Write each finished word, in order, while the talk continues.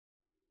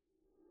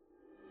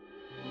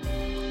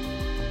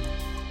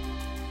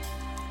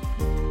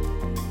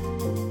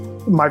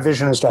My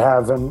vision is to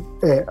have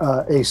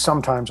a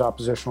sometimes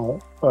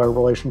oppositional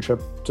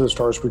relationship to the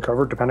stars we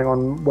cover, depending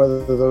on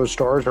whether those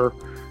stars are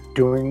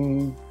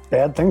doing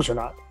bad things or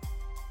not.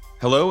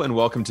 Hello and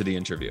welcome to The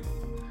Interview.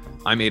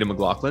 I'm Aidan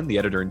McLaughlin, the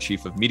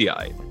editor-in-chief of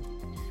Mediaite.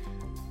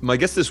 My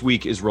guest this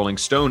week is Rolling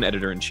Stone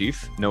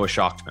editor-in-chief, Noah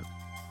Shachtman.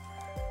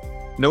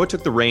 Noah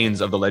took the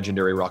reins of the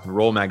legendary rock and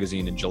roll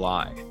magazine in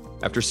July,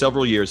 after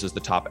several years as the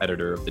top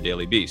editor of the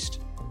Daily Beast.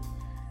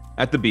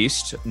 At The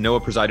Beast,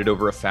 Noah presided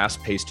over a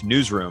fast-paced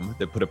newsroom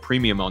that put a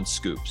premium on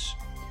scoops.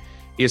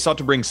 He has sought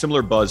to bring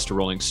similar buzz to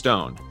Rolling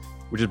Stone,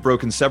 which has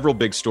broken several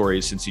big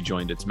stories since he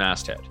joined its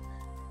masthead,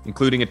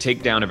 including a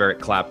takedown of Eric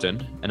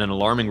Clapton and an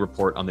alarming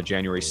report on the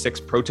January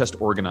 6th protest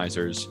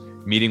organizers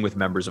meeting with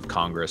members of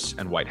Congress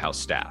and White House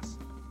staff.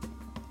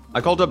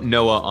 I called up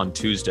Noah on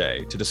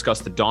Tuesday to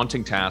discuss the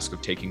daunting task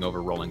of taking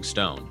over Rolling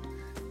Stone,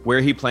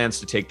 where he plans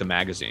to take the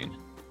magazine,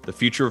 the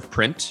future of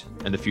print,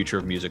 and the future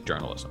of music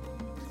journalism.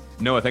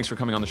 Noah, thanks for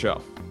coming on the show.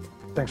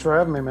 Thanks for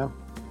having me, man.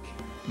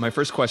 My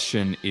first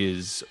question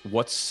is,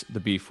 what's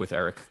the beef with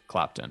Eric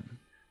Clapton?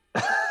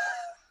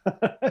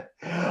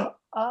 I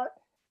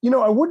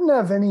wouldn't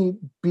have any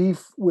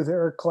beef with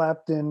Eric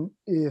Clapton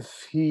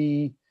if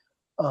he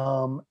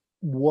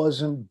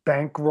wasn't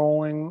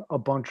bankrolling a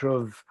bunch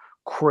of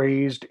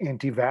crazed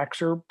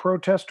anti-vaxxer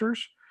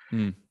protesters.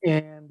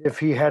 And if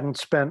he hadn't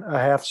spent a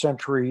half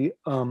century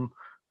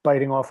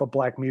biting off of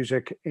black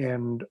music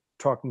and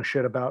talking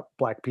shit about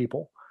black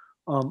people.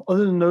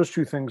 Other than those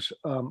two things,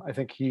 I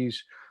think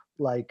he's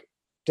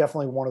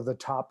definitely one of the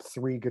top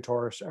three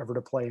guitarists ever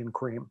to play in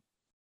Cream.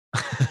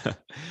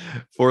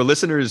 For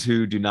listeners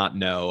who do not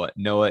know,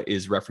 Noah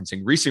is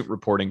referencing recent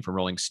reporting from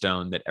Rolling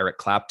Stone that Eric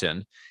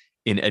Clapton,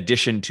 in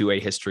addition to a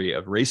history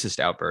of racist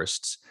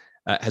outbursts,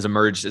 has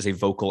emerged as a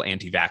vocal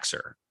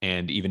anti-vaxxer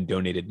and even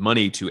donated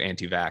money to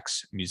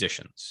anti-vax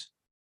musicians.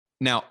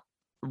 Now,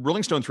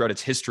 Rolling Stone throughout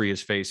its history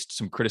has faced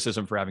some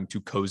criticism for having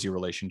too cozy a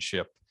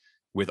relationship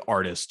with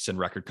artists and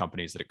record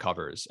companies that it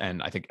covers.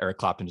 And I think Eric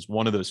Clapton is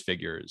one of those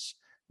figures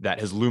that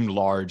has loomed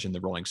large in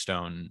the Rolling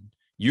Stone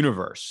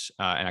universe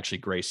and actually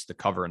graced the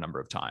cover a number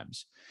of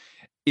times.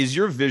 Is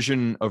your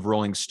vision of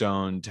Rolling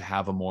Stone to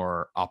have a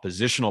more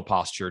oppositional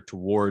posture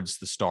towards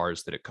the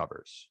stars that it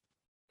covers?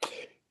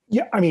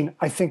 Yeah,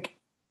 I think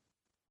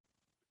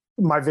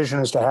my vision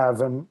is to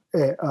have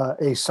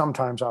a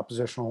sometimes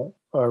oppositional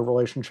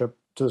relationship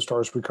to the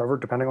stars we cover,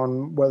 depending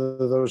on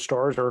whether those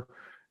stars are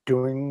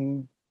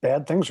doing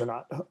bad things or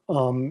not.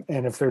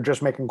 And if they're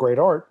just making great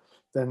art,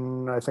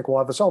 then I think we'll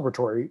have a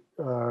celebratory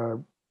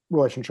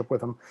relationship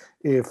with them.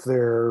 If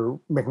they're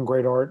making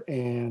great art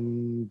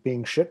and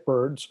being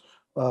shitbirds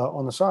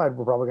on the side,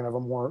 we're probably going to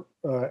have a more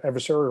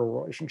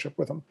adversarial relationship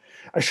with them.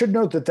 I should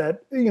note that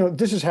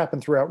this has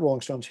happened throughout Rolling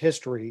Stone's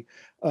history.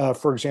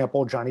 For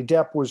example, Johnny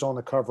Depp was on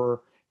the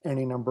cover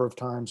any number of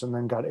times and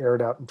then got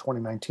aired out in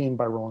 2019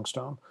 by Rolling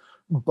Stone.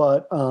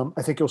 But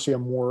I think you'll see a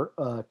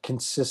more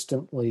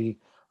consistently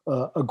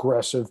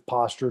aggressive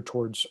posture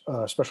towards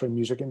especially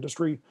music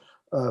industry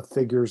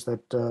figures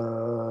that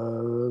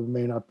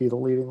may not be the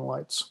leading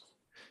lights.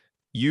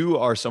 You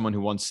are someone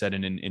who once said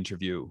in an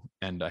interview,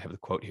 and I have the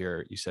quote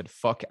here, you said,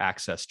 "Fuck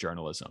access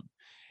journalism."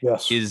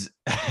 Yes.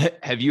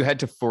 Have you had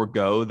to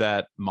forego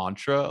that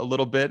mantra a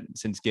little bit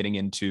since getting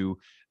into,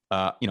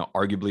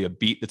 arguably a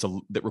beat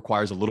that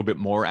requires a little bit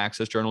more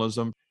access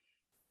journalism?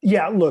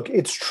 Yeah, look,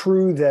 it's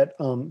true that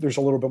there's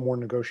a little bit more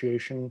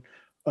negotiation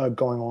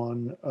going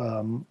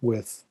on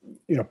with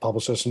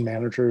publicists and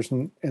managers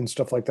and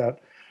stuff like that.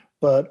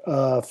 But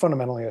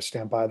fundamentally, I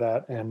stand by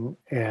that. And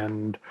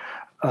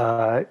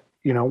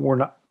we're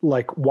not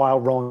while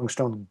Rolling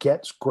Stone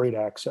gets great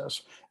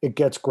access, it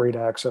gets great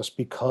access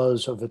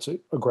because of its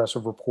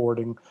aggressive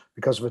reporting,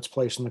 because of its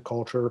place in the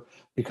culture,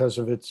 because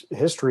of its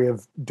history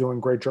of doing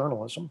great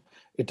journalism.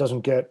 It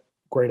doesn't get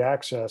great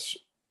access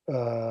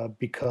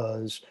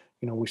because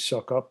we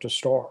suck up to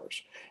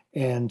stars.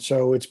 And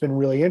so it's been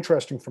really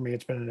interesting for me.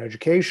 It's been an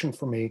education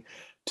for me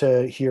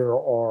to hear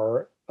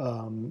our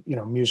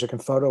music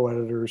and photo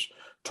editors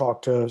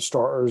talk to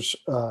stars,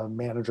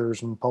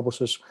 managers, and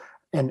publicists,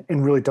 and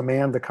really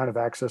demand the kind of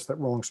access that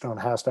Rolling Stone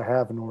has to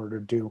have in order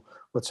to do,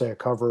 let's say, a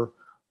cover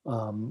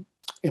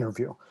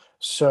interview.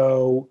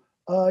 So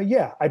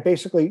I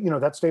basically,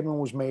 that statement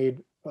was made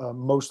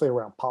mostly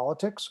around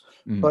politics,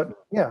 but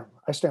yeah,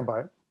 I stand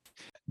by it.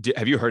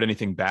 Have you heard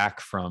anything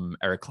back from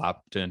Eric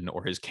Clapton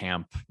or his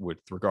camp with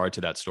regard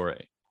to that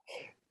story?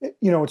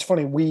 It's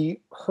funny.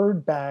 We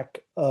heard back.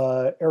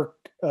 Eric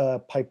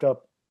piped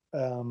up,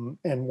 and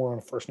we're on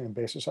a first name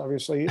basis,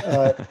 obviously.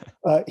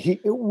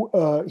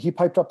 He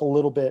piped up a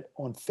little bit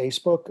on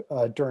Facebook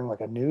during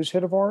a news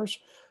hit of ours,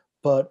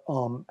 but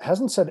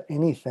hasn't said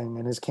anything,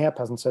 and his camp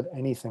hasn't said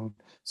anything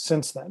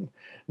since then.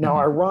 Now,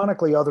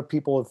 ironically, other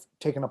people have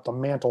taken up the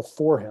mantle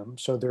for him.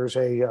 So there's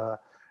a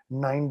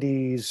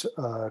 90s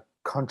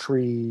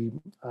country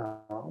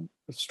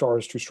star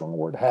is too strong a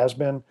word, has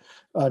been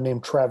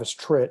named Travis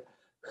Tritt,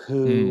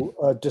 who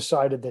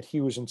decided that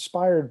he was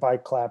inspired by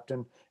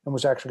Clapton and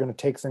was actually going to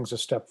take things a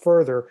step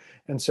further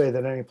and say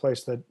that any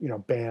place that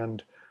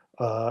banned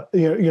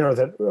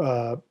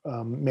that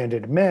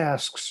mandated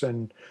masks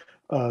and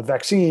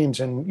vaccines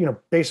and,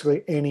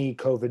 basically any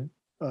COVID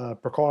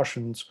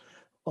precautions.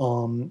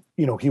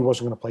 He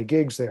wasn't going to play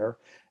gigs there.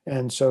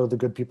 And so the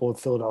good people of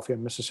Philadelphia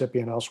and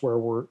Mississippi and elsewhere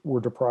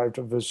were deprived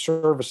of his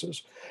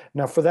services.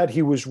 Now, for that,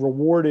 he was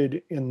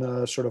rewarded in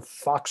the sort of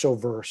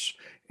Foxoverse,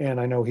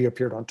 and I know he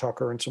appeared on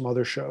Tucker and some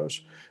other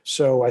shows.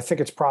 So I think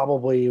it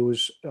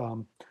was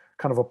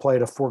kind of a play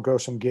to forego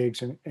some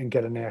gigs and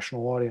get a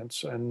national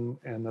audience, and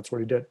that's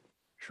what he did.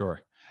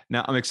 Sure.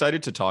 Now, I'm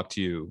excited to talk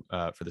to you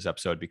for this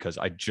episode because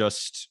I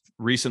just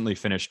recently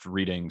finished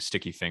reading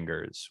Sticky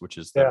Fingers, which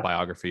is the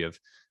biography of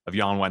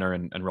Jan Wenner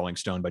and Rolling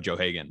Stone by Joe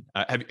Hagan.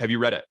 Have you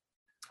read it?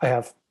 I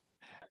have.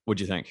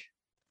 What'd you think?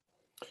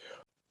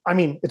 I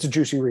mean, it's a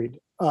juicy read.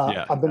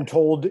 I've been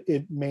told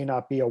it may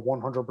not be a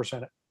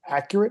 100%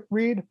 accurate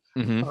read,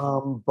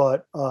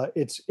 but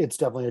it's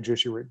definitely a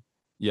juicy read.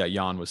 Yeah,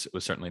 Jan was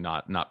certainly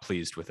not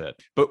pleased with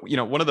it. But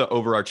one of the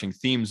overarching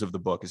themes of the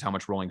book is how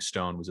much Rolling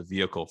Stone was a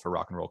vehicle for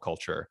rock and roll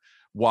culture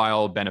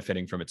while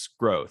benefiting from its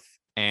growth.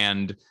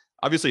 And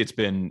obviously, it's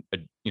been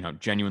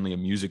genuinely a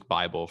music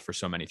Bible for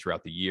so many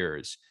throughout the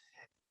years.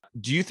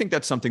 Do you think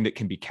that's something that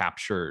can be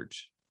captured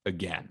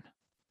again?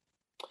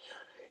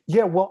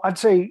 Yeah, well, I'd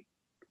say,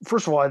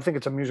 first of all, I think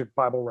it's a music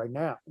Bible right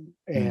now,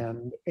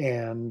 and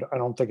I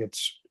don't think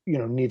it's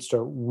needs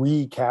to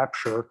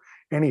recapture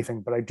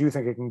anything, but I do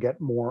think it can get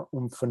more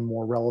oomph and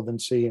more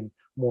relevancy and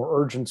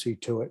more urgency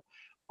to it.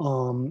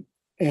 I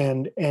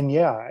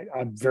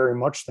very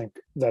much think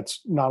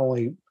that's not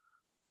only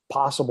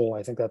possible,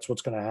 I think that's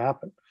what's going to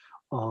happen.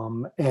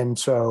 And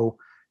so,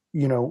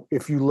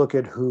 if you look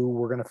at who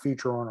we're going to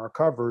feature on our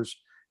covers,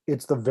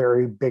 it's the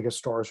very biggest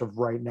stars of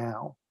right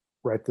now,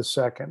 right this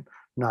second,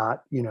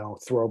 not,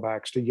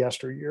 throwbacks to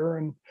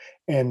yesteryear.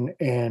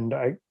 And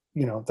I,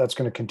 that's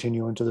going to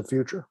continue into the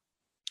future.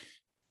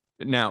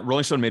 Now,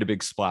 Rolling Stone made a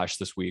big splash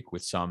this week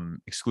with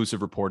some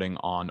exclusive reporting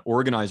on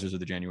organizers of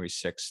the January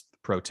 6th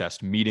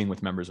protest meeting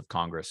with members of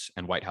Congress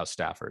and White House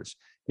staffers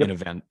in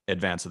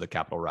advance of the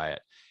Capitol riot.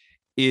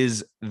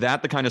 Is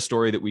that the kind of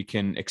story that we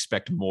can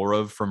expect more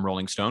of from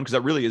Rolling Stone? Because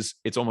that really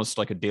it's almost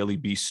like a Daily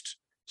Beast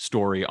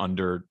story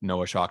under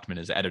Noah Shachtman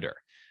as editor.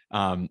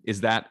 Is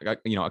that a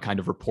kind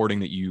of reporting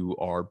that you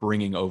are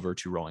bringing over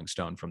to Rolling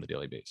Stone from the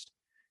Daily Beast?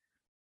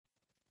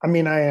 I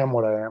mean, I am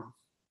what I am.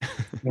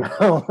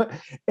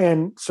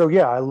 And so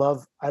I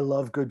love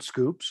good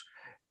scoops,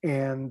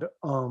 and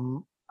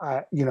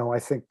I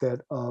think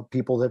that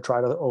people that try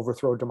to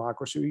overthrow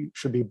democracy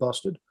should be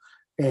busted,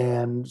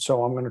 and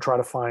so I'm going to try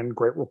to find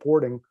great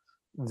reporting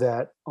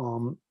that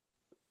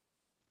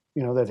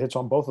that hits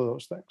on both of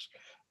those things.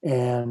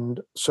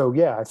 And so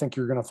I think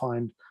you're going to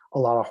find a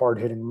lot of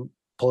hard-hitting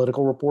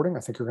political reporting.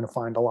 I think you're going to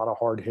find a lot of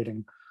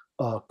hard-hitting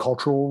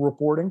cultural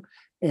reporting,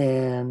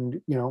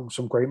 and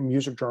some great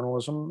music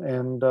journalism,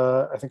 and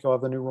I think you'll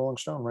have the new Rolling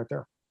Stone right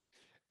there.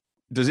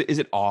 Is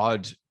it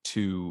odd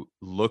to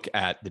look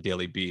at the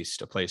Daily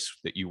Beast, a place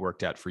that you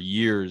worked at for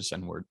years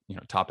and were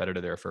top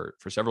editor there for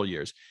several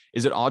years?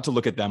 Is it odd to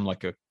look at them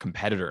like a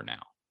competitor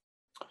now?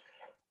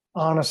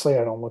 Honestly,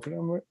 I don't look at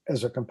them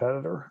as a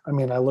competitor. I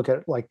mean, I look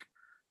at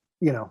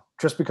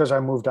just because I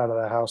moved out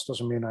of the house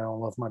doesn't mean I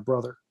don't love my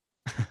brother.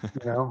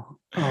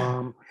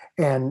 And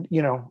I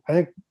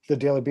think the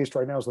Daily Beast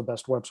right now is the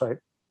best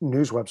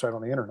news website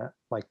on the internet,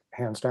 like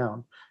hands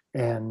down.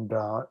 And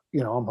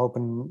I'm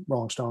hoping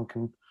Rolling Stone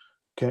can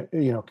get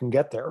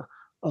there.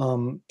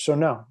 So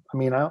no, I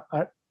mean, I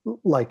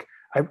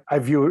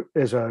view it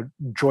as a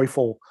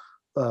joyful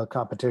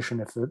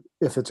competition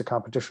if it's a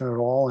competition at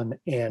all. And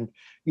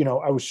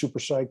I was super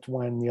psyched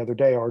when the other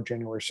day our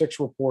January 6th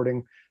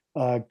reporting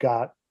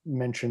got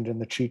mentioned in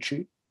the cheat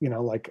sheet.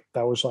 That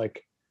was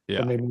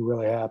that made me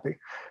really happy.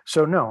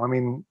 So no, I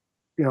mean,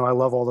 I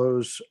love all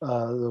those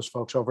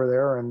folks over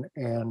there, and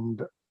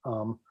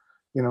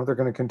they're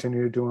going to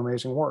continue to do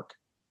amazing work.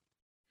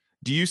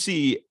 Do you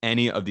see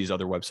any of these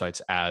other websites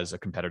as a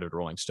competitor to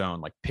Rolling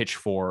Stone, like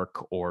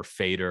Pitchfork or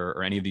Fader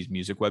or any of these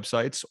music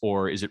websites?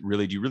 Or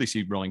do you really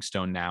see Rolling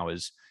Stone now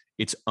as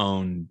its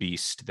own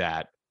beast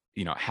that,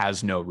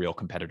 has no real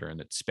competitor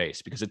in its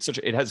space, because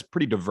it has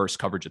pretty diverse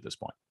coverage at this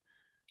point?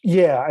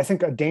 Yeah, I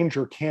think a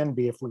danger can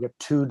be if we get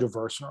too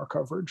diverse in our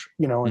coverage,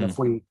 and if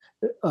we,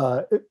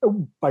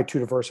 by too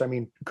diverse, I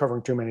mean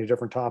covering too many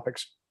different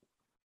topics,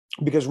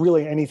 because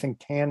really anything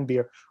can be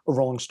a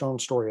Rolling Stone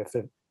story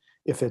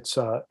if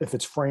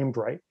it's framed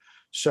right.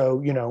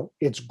 So,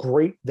 it's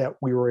great that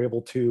we were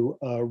able to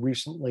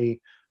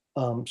recently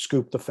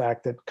scoop the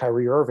fact that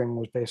Kyrie Irving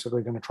was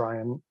basically going to try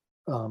and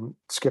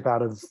skip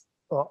out of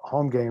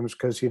home games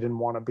because he didn't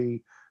want to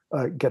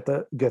get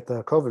the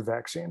COVID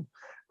vaccine.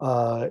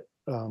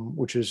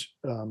 Which is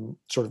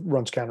sort of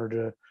runs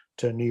counter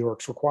to New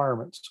York's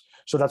requirements.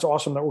 So that's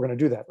awesome that we're going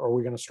to do that. Are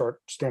we going to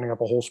start standing up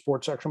a whole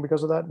sports section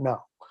because of that?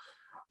 No.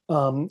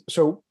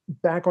 So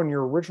back on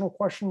your original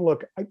question,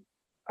 look,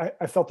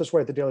 I felt this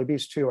way at the Daily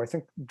Beast too. I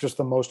think just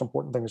the most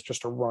important thing is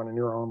just to run in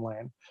your own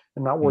lane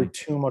and not worry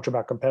too much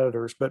about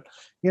competitors. But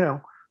we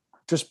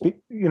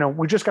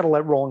just got to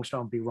let Rolling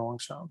Stone be Rolling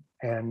Stone,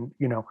 and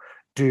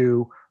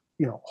do,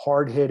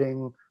 hard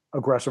hitting,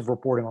 aggressive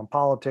reporting on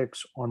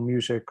politics, on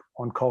music,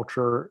 on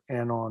culture,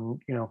 and on,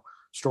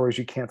 stories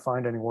you can't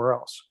find anywhere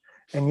else.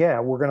 And yeah,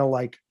 we're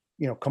going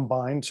to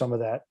combine some of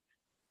that,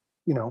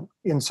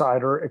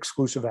 insider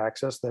exclusive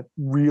access that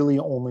really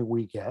only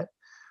we get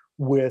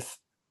with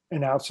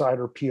an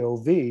outsider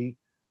POV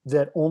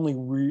that only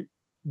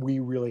we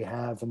really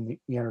have in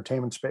the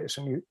entertainment space.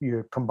 And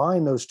you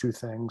combine those two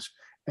things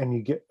and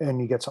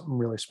you get something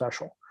really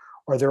special.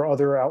 Are there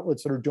other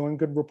outlets that are doing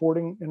good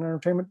reporting in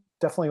entertainment?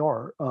 Definitely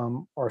are.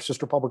 Our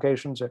sister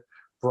publications at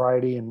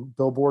Variety and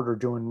Billboard are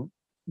doing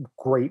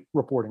great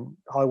reporting.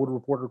 Hollywood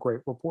Reporter,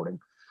 great reporting.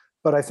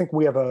 But I think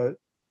we have a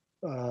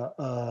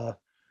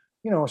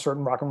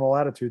certain rock and roll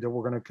attitude that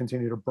we're going to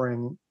continue to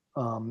bring,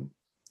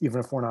 even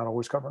if we're not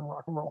always covering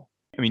rock and roll.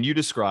 I mean, you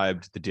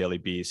described the Daily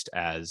Beast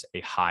as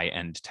a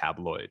high-end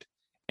tabloid.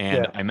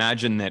 And Yeah. I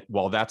imagine that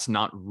while that's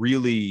not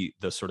really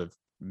the sort of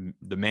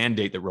the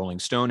mandate that Rolling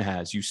Stone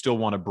has, you still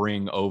want to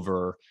bring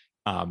over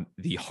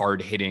the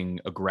hard-hitting,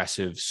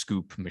 aggressive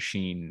scoop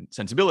machine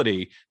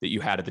sensibility that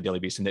you had at the Daily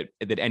Beast and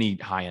that any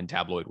high-end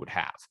tabloid would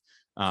have.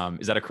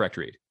 Is that a correct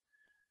read?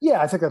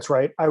 Yeah, I think that's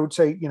right. I would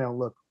say,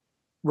 look,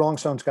 Rolling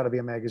Stone's got to be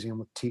a magazine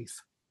with teeth.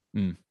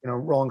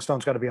 Rolling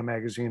Stone's got to be a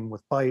magazine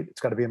with bite.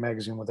 It's got to be a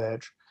magazine with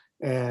edge.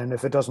 And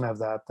if it doesn't have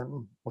that,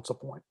 then what's the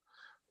point?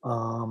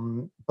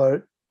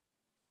 But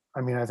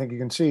I mean, I think you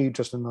can see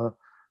just in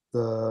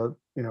the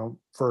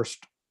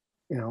first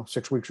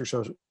 6 weeks or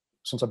so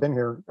since I've been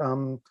here,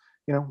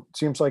 it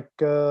seems like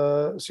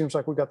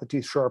we got the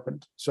teeth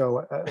sharpened.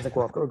 So I think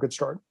we're off to a good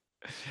start.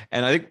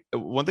 And I think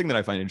one thing that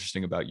I find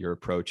interesting about your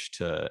approach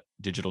to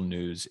digital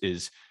news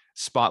is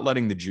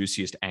spotlighting the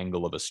juiciest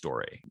angle of a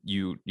story.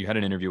 You had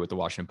an interview with the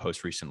Washington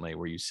Post recently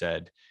where you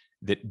said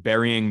that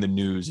burying the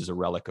news is a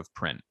relic of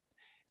print.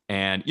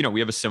 And, we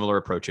have a similar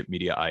approach at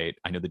Mediaite.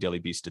 I know the Daily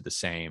Beast did the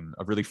same,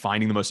 of really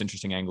finding the most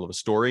interesting angle of a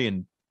story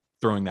and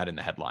throwing that in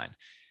the headline.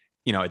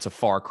 It's a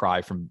far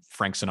cry from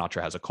Frank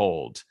Sinatra has a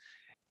cold.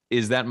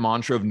 Is that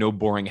mantra of no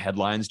boring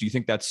headlines, do you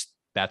think that's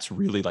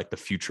really like the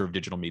future of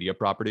digital media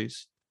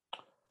properties?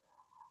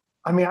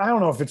 I mean, I don't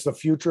know if it's the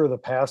future or the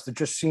past. It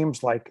just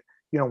seems like,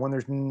 when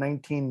there's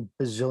 19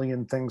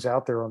 bazillion things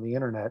out there on the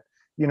internet,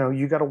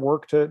 you got to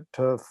work to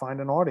find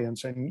an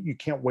audience, and you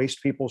can't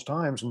waste people's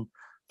times and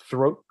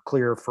throat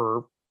clear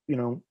for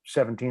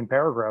 17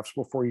 paragraphs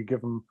before you give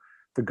them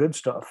the good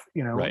stuff.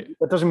 Right.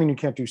 That doesn't mean you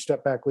can't do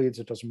step back leads.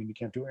 It doesn't mean you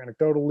can't do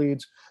anecdotal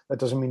leads. That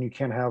doesn't mean you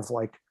can't have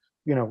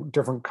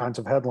different kinds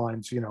of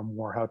headlines,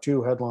 more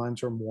how-to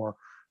headlines or more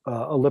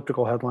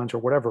elliptical headlines or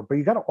whatever. But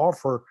you got to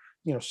offer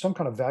some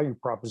kind of value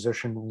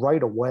proposition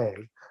right away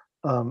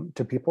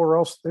to people, or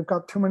else they've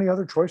got too many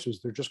other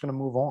choices. They're just going to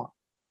move on.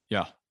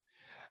 Yeah.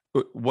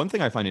 One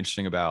thing I find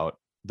interesting about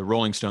the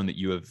Rolling Stone that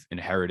you have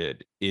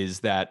inherited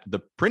is that the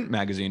print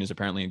magazine is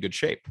apparently in good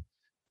shape.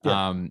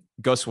 Yeah.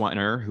 Gus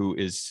Wenner, who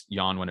is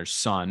Jan Wenner's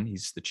son,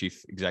 he's the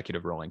chief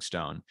executive of Rolling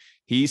Stone.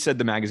 He said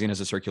the magazine has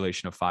a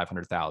circulation of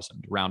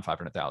 500,000, around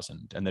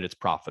 500,000, and that it's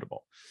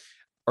profitable.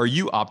 Are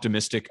you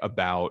optimistic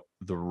about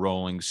the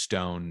Rolling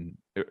Stone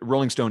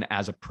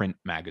as a print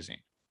magazine?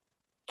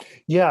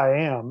 Yeah, I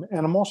am.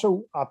 And I'm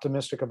also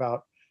optimistic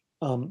about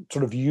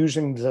sort of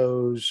using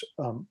those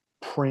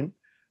print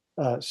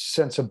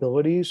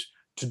sensibilities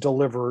to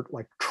deliver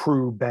like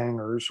true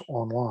bangers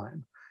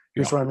online.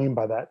 Here's what I mean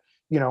by that.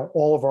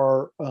 All of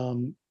our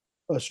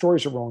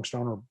stories at Rolling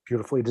Stone are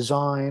beautifully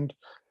designed.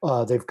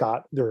 They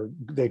go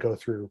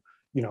through,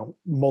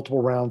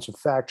 multiple rounds of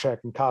fact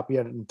check and copy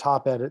edit and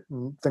top edit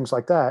and things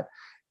like that.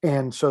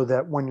 And so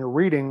that when you're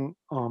reading,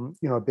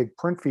 a big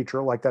print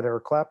feature like that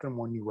Eric Clapton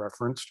one you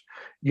referenced,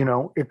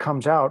 it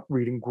comes out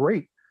reading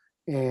great.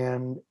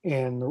 And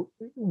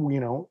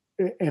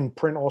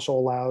print also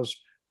allows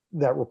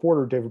that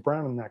reporter, David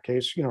Brown, in that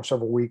case,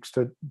 several weeks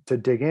to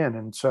dig in.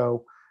 And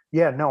so,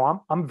 yeah,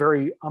 no, I'm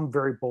very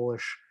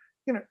bullish,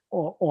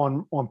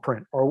 on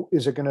print. Or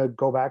is it going to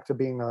go back to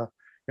being a,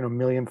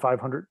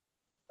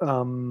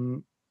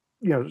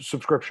 1,500,000,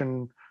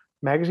 subscription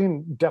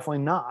magazine? Definitely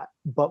not.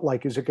 But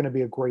is it going to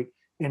be a great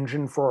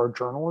engine for our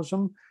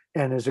journalism?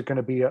 And is it going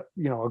to be a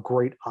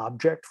great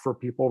object for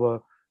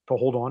people to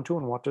hold on to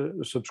and want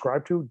to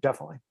subscribe to?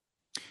 Definitely.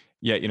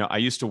 Yeah, I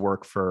used to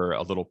work for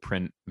a little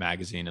print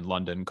magazine in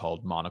London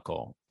called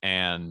Monocle,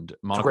 and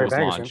Monocle was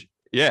launched.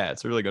 Yeah,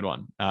 it's a really good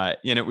one. And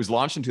it was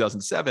launched in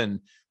 2007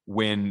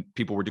 when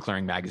people were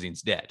declaring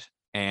magazines dead,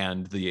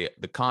 and the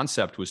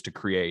concept was to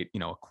create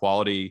a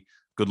quality,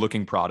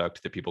 good-looking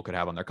product that people could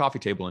have on their coffee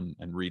table and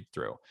read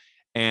through.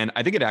 And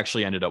I think it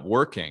actually ended up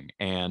working,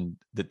 and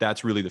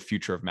that's really the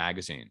future of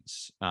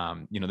magazines.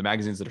 The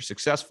magazines that are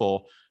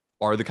successful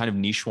are the kind of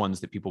niche ones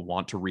that people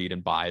want to read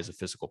and buy as a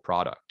physical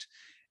product.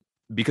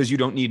 Because you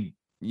don't need,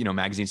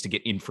 magazines to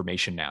get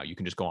information now. You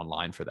can just go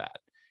online for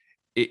that.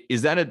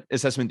 Is that an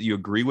assessment that you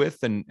agree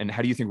with? And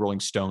how do you think Rolling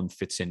Stone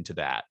fits into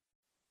that?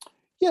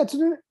 Yeah,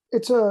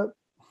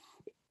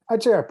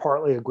 I'd say I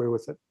partly agree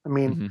with it. I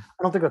mean,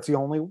 I don't think that's the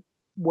only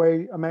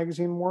way a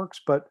magazine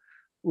works, but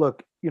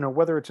look,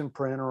 whether it's in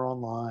print or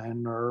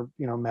online or,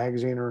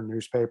 magazine or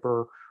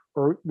newspaper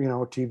or a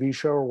TV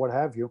show or what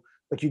have you,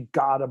 like you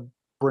got to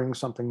bring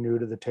something new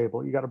to the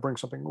table. You got to bring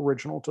something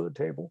original to the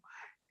table,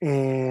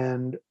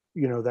 and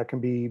that can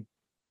be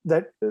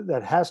that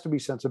has to be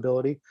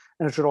sensibility,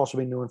 and it should also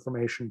be new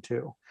information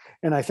too.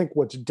 And I think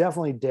what's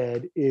definitely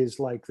dead is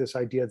like this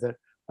idea that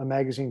a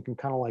magazine can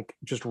kind of like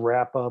just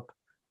wrap up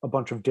a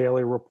bunch of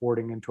daily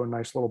reporting into a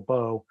nice little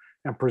bow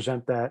and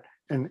present that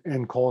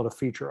and call it a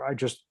feature.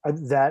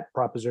 That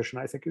proposition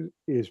I think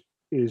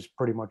is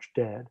pretty much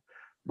dead.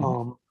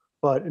 Mhm.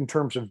 But in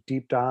terms of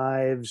deep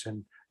dives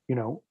and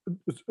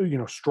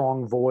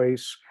strong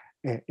voice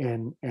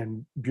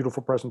and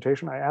beautiful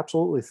presentation, I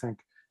absolutely think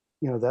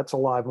that's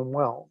alive and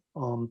well.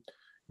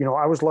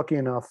 I was lucky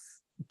enough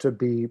to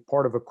be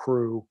part of a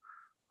crew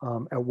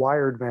at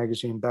Wired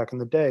magazine back in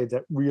the day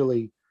that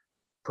really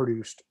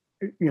produced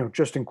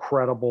just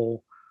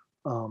incredible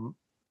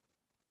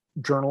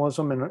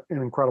journalism and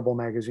incredible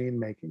magazine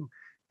making.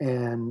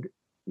 And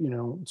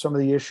some of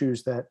the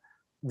issues that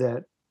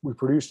we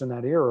produced in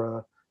that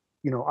era,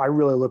 I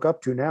really look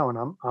up to now,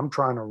 and I'm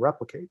trying to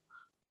replicate.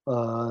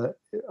 How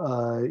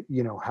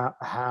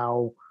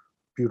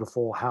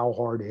beautiful, how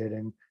hard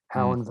hitting,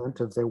 how Mm.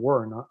 inventive they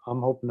were, and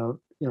I'm hoping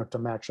to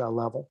match that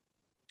level.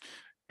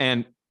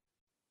 And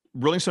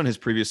Rolling Stone has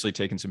previously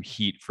taken some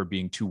heat for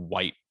being too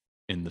white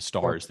in the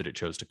stars that it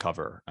chose to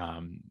cover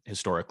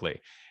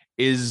historically.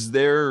 Is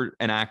there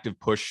an active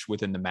push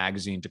within the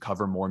magazine to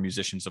cover more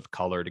musicians of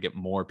color, to get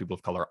more people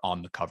of color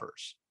on the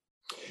covers?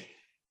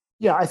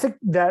 Yeah, I think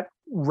that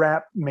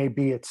rap may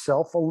be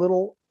itself a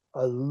little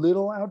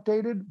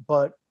outdated,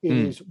 but it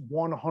is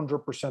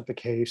 100% the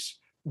case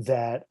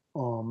that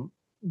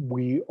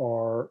we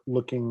are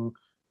looking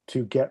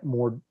to get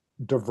more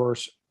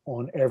diverse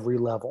on every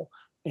level.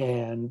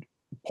 And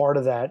part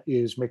of that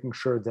is making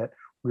sure that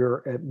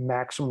we're at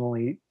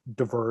maximally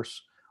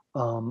diverse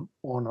in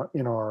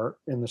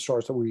the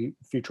stars that we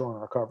feature on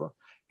our cover,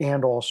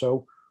 and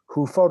also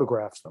who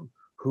photographs them,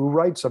 who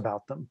writes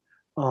about them,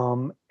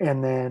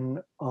 and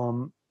then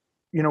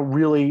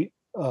really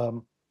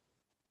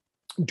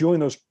doing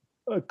those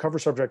cover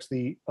subjects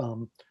the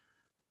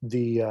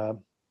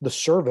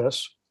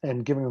service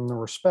and giving them the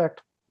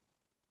respect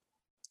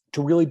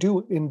to really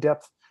do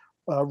in-depth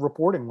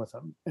reporting with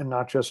them, and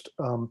not just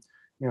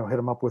hit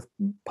them up with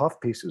puff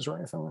pieces or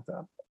anything like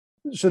that.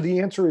 So the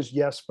answer is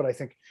yes, but I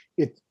think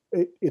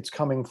it's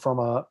coming from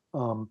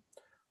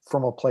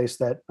a place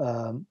that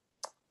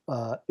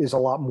is a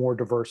lot more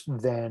diverse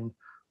than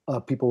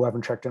people who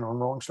haven't checked in on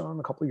Rolling Stone in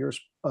a couple of years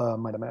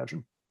might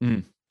imagine.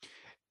 Mm.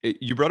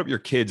 You brought up your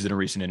kids in a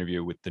recent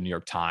interview with the New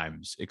York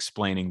Times,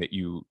 explaining that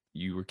you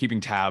were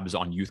keeping tabs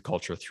on youth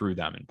culture through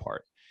them in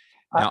part.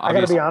 Now, I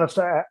got to be honest.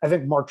 I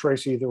think Mark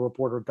Tracy, the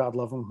reporter, God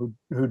love him,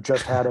 who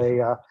just had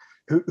a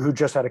who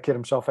just had a kid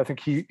himself, I think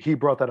he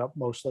brought that up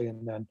mostly,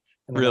 and then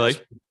really,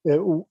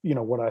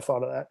 what I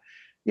thought of that.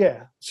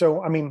 Yeah.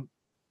 So I mean,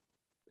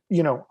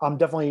 I'm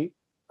definitely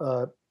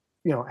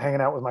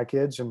hanging out with my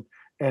kids and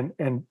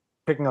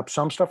picking up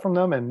some stuff from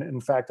them. And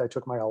in fact, I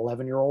took my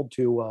 11-year-old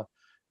to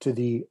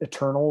the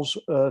Eternals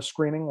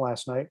screening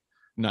last night.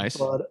 nice.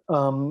 But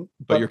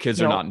your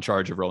kids are not in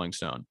charge of Rolling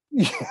Stone.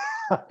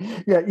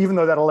 Yeah, even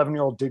though that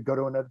 11-year-old did go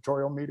to an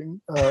editorial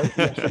meeting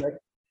yesterday.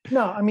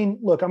 No, I mean,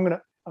 look, I'm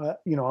gonna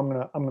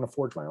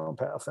forge my own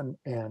path,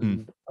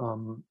 and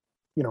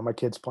my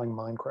kids playing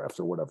Minecraft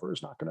or whatever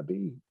is not going to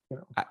be,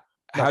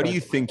 How do you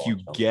think you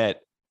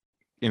get?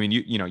 I mean,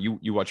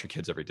 you watch your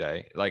kids every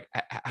day. Like,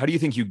 how do you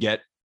think you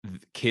get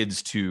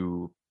kids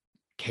to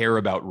care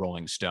about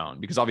Rolling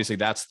Stone? Because obviously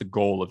that's the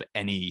goal of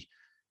any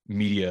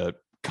media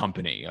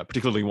company,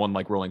 particularly one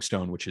like Rolling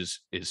Stone, which is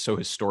so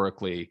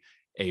historically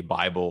a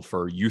Bible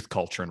for youth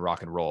culture and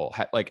rock and roll.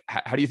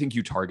 How do you think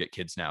you target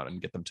kids now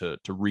and get them to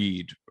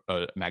read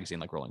a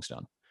magazine like Rolling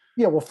Stone?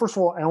 Yeah, well, first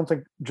of all, I don't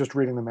think just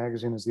reading the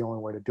magazine is the only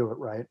way to do it,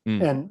 right?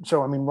 And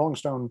so, I mean, Rolling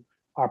Stone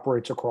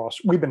operates across.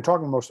 We've been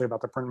talking mostly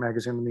about the print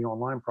magazine and the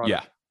online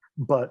product. Yeah.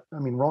 But I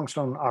mean, Rolling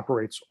Stone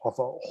operates off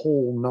a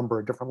whole number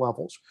of different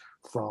levels,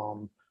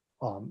 from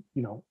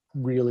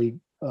really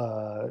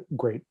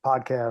great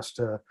podcasts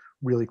to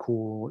really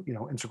cool,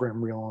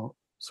 Instagram reels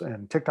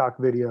and TikTok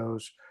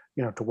videos,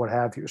 to what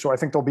have you. So I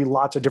think there'll be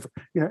lots of different,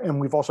 and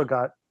we've also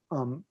got,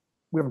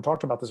 we haven't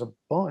talked about this a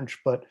bunch,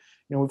 but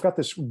we've got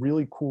this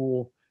really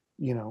cool,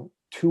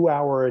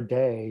 2-hour a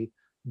day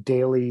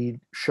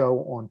daily show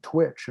on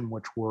Twitch in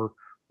which we're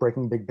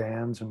breaking big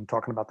bands and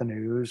talking about the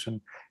news,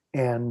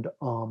 and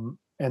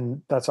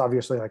that's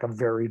obviously like a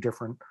very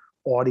different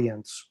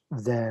audience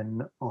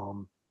than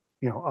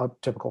a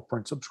typical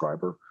print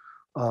subscriber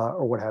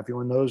or what have you.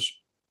 And those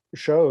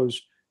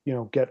shows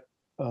get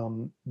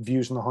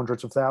views in the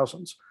hundreds of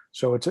thousands.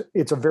 So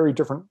it's a very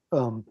different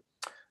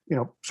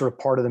sort of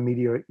part of the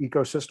media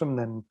ecosystem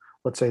than,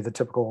 let's say, the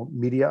typical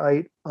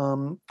Mediaite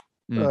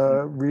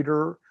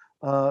reader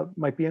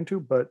might be into,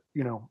 but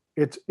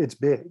it's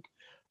big.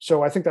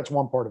 So I think that's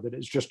one part of it,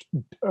 is just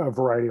a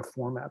variety of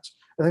formats.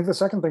 I think the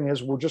second thing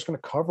is we're just going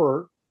to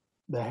cover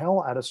the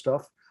hell out of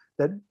stuff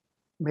that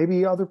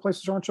maybe other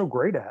places aren't so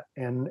great at.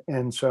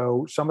 And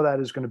so some of that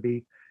is going to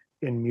be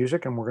in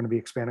music, and we're going to be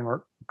expanding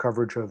our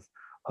coverage of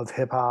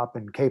hip hop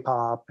and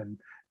K-pop and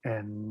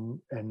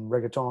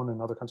reggaeton and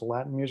other kinds of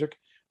Latin music.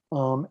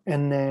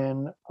 And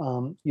then,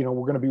 we're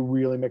going to be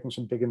really making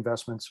some big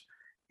investments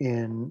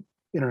in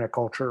internet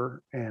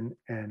culture and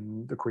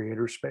the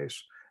creator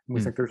space. And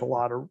we think there's a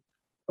lot of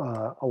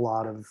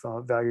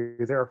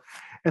value there.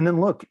 And then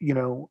look,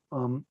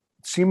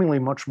 seemingly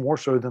much more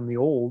so than the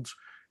olds,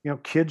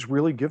 kids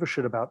really give a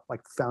shit about like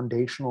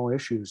foundational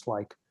issues,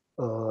 like,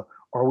 are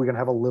we going to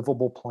have a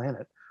livable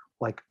planet?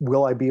 Like,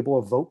 will I be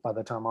able to vote by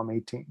the time I'm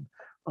 18?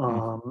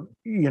 And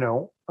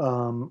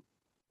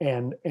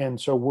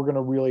so we're going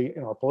to really,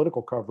 in our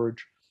political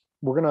coverage,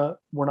 we're not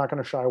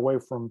going to shy away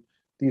from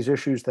these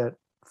issues that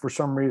for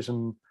some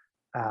reason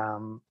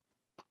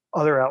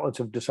other outlets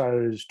have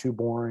decided is too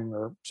boring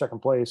or second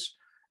place,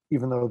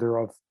 even though they're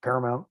of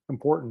paramount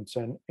importance.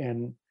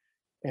 And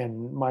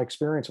my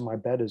experience and my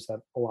bet is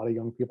that a lot of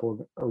young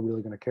people are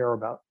really going to care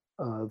about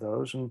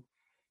those, and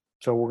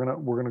so we're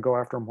gonna go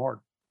after them hard.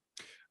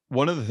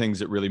 One of the things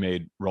that really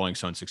made Rolling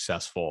Stone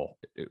successful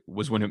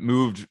was when it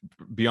moved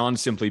beyond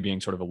simply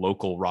being sort of a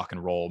local rock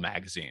and roll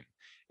magazine.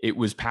 It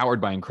was powered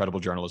by incredible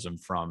journalism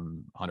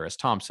from Hunter S.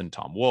 Thompson,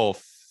 Tom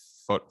Wolfe,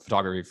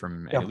 photography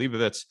from Annie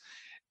Leibovitz.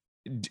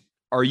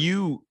 Are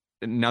you,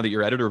 now that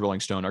you're editor of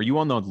Rolling Stone, are you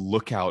on the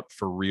lookout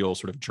for real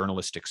sort of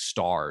journalistic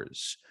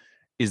stars?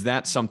 Is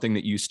that something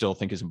that you still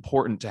think is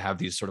important, to have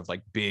these sort of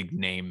like big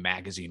name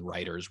magazine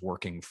writers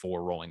working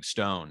for Rolling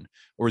Stone?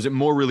 Or is it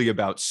more really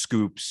about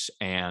scoops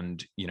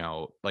and,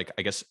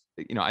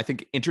 I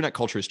think internet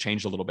culture has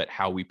changed a little bit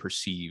how we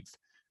perceive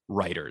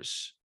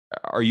writers.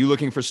 Are you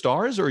looking for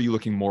stars, or are you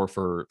looking more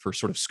for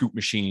sort of scoop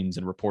machines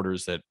and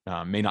reporters that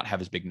may not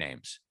have as big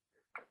names?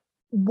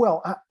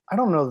 Well, I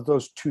don't know that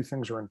those two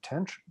things are in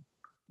tension.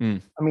 I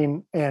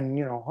mean, and,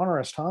 Hunter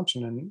S.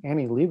 Thompson and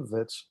Annie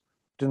Leibovitz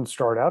didn't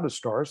start out as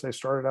stars. They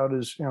started out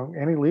as,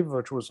 Annie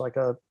Leibovitz was like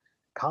a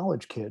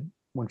college kid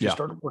when she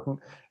started working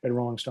at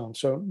Rolling Stone.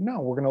 So no,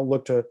 we're going to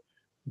look to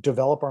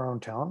develop our own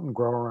talent and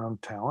grow our own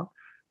talent.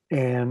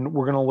 And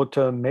we're going to look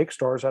to make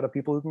stars out of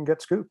people who can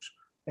get scoops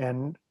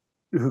and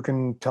who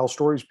can tell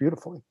stories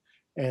beautifully.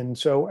 And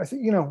so I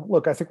think,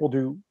 I think we'll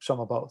do some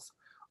of both.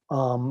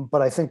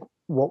 But I think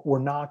what we're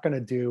not going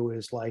to do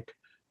is like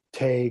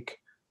take,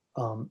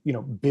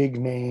 big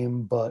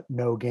name, but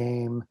no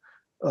game,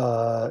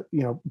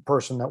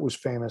 person that was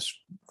famous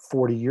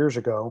 40 years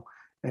ago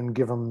and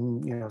give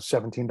them,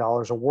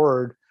 $17 a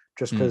word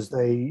just because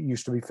they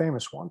used to be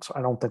famous once.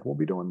 I don't think we'll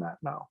be doing that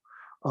now.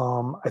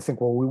 I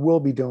think what we will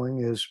be doing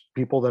is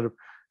people that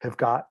have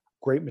got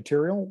great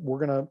material.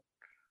 We're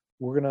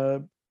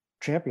gonna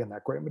champion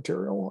that great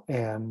material,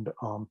 and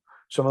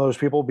some of those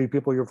people will be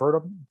people you've heard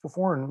of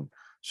before, and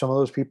some of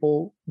those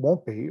people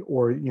won't be,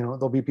 or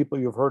they'll be people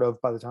you've heard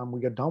of by the time we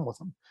get done with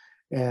them.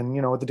 And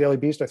at the Daily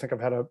Beast, I think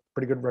I've had a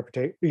pretty good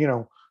reputation,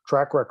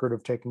 track record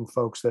of taking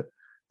folks that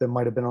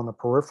might have been on the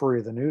periphery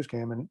of the news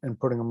game and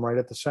putting them right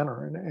at the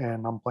center.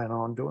 And I'm planning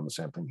on doing the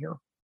same thing here.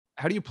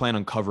 How do you plan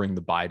on covering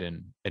the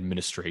Biden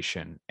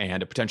administration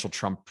and a potential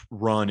Trump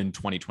run in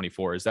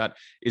 2024? Is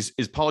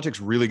politics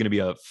really going to be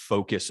a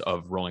focus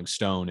of Rolling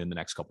Stone in the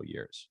next couple of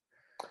years?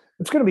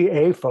 It's going to be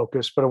a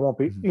focus, but it won't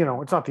be,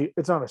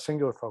 it's not a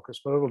singular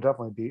focus, but it'll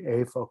definitely be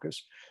a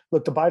focus.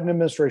 Look, the Biden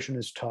administration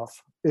is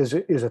tough, is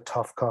a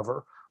tough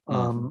cover.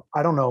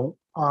 I don't know,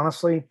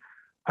 honestly,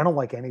 I don't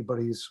like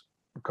anybody's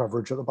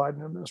coverage of the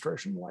Biden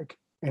administration, like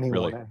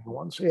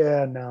anyone's.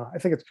 Yeah, no, I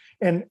think it's,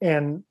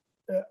 and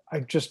I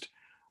just,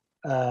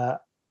 I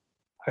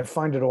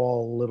find it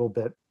all a little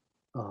bit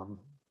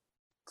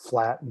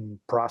flat and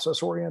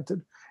process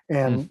oriented.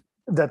 And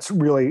that's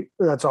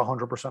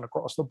 100%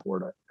 across the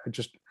board.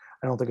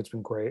 I don't think it's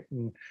been great.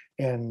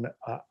 And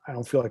I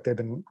don't feel like they've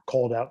been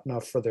called out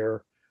enough for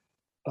their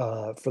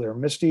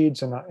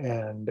misdeeds.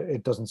 And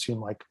it doesn't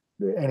seem like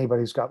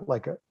anybody's got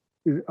like a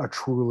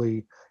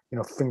truly,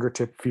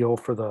 fingertip feel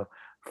for the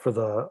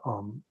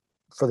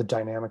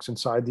dynamics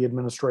inside the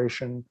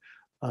administration.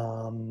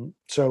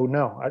 So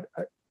no, I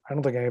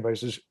don't think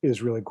anybody's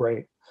is really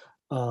great.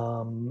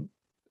 And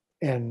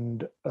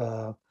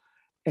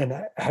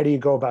how do you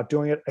go about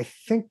doing it? I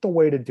think the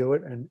way to do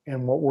it,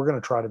 and what we're going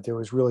to try to do,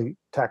 is really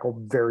tackle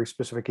very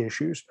specific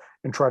issues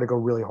and try to go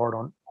really hard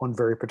on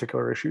very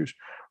particular issues,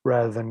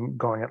 rather than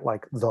going at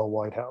like the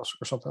White House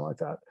or something like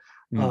that.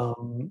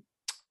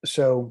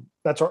 So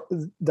that's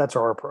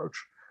our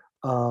approach.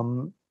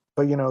 But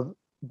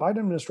Biden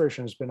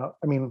administration has been,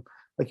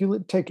 like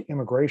you take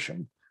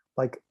immigration,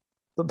 like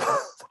the Biden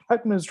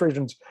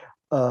administration's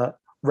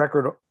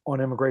record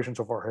on immigration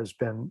so far has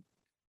been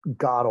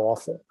god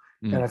awful.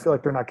 And I feel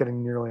like they're not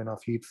getting nearly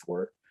enough heat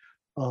for it.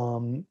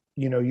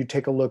 You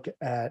take a look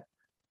at,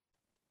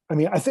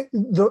 I think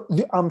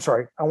I'm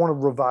sorry, I want to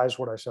revise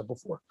what I said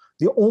before.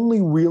 The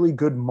only really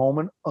good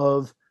moment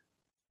of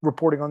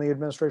reporting on the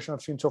administration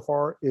I've seen so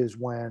far is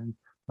when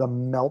the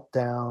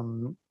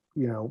meltdown,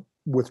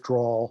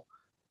 withdrawal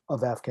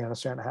of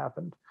Afghanistan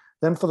happened.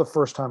 Then for the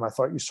first time, I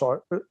thought you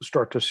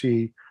start to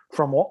see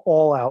from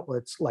all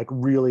outlets, like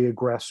really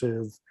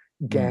aggressive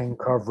gang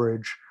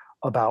coverage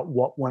about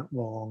what went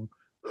wrong,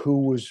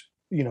 who was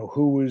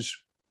who was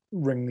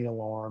ringing the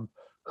alarm,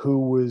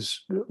 who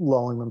was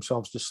lulling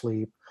themselves to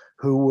sleep,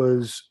 who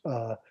was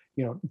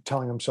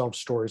telling themselves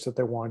stories that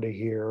they wanted to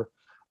hear.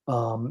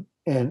 And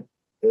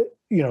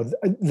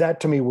that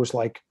to me was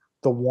like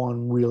the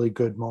one really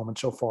good moment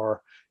so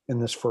far in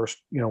this first,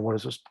 what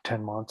is this,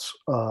 10 months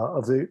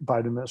of the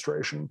Biden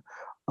administration,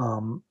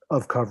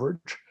 of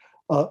coverage.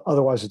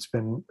 Otherwise it's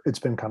been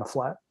kind of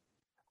flat.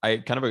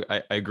 I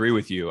agree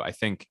with you. I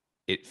think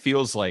it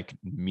feels like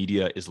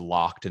media is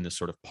locked in this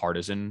sort of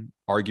partisan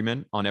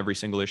argument on every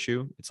single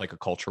issue. It's like a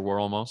culture war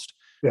almost,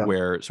 Yeah.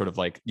 where sort of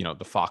like, the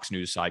Fox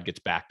News side gets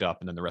backed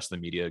up and then the rest of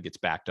the media gets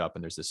backed up.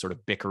 And there's this sort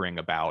of bickering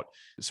about,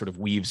 sort of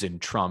weaves in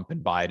Trump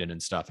and Biden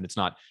and stuff. And it's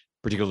not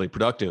particularly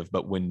productive.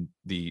 But when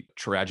the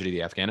tragedy of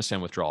the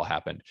Afghanistan withdrawal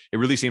happened, it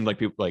really seemed like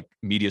people, like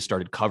media,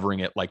 started covering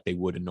it like they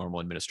would in normal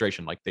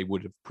administration, like they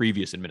would have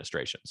previous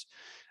administrations.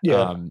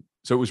 Yeah.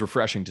 So it was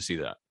refreshing to see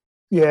that.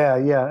 Yeah.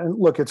 And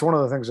look, it's one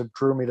of the things that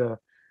drew me to,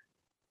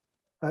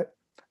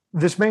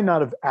 this may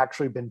not have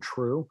actually been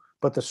true,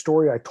 but the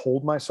story I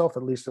told myself,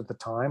 at least at the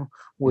time,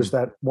 was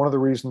that one of the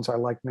reasons I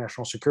liked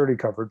national security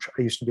coverage,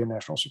 I used to be a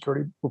national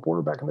security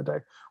reporter back in the day,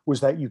 was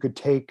that you could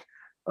take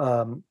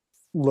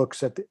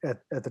looks at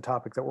the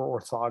topic that were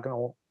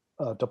orthogonal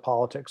to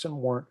politics and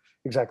weren't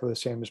exactly the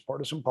same as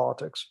partisan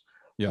politics.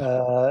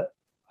 Yeah.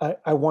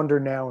 I wonder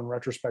now in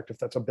retrospect if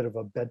that's a bit of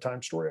a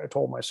bedtime story I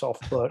told myself,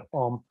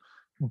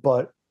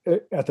 but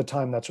at the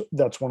time,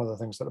 that's one of the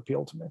things that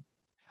appealed to me.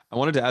 I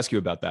wanted to ask you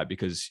about that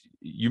because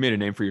you made a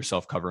name for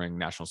yourself covering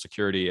national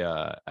security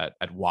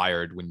at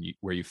Wired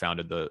where you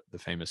founded the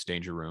famous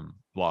Danger Room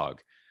blog.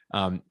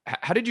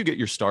 How did you get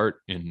your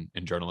start in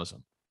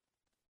journalism?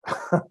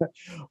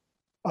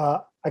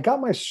 I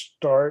got my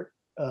start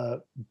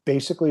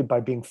basically by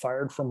being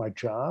fired from my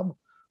job.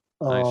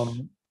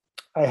 Nice.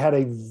 I had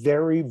a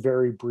very,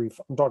 very brief,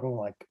 I'm talking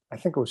like, I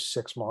think it was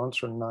 6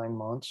 months or 9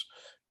 months,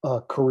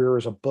 career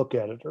as a book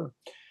editor.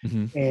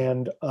 Mm-hmm.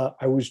 And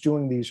I was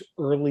doing these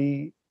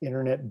early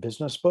internet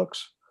business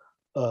books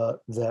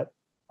that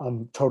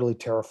I'm totally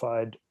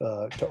terrified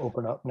to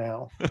open up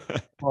now.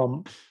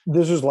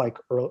 This was like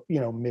early,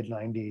 mid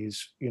 90s,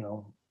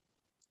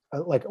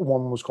 like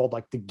one was called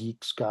like The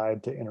Geek's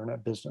Guide to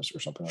Internet Business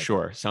or something like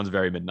Sure. that. Sounds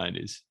very mid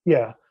 90s.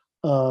 Yeah.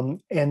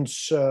 And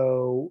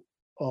so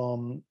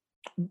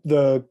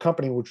the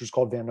company, which was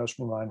called Van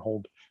Nostrand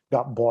Reinhold,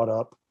 got bought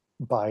up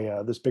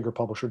by this bigger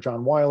publisher,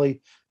 John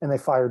Wiley, and they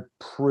fired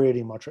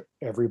pretty much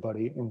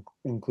everybody,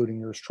 including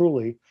yours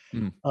truly.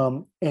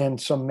 And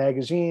some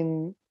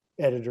magazine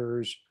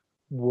editors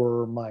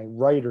were my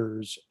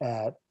writers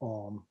at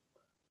Van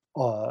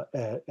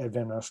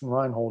Nostrand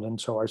Reinhold,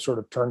 and so I sort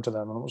of turned to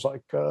them and was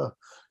like,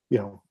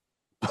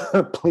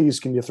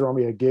 please, can you throw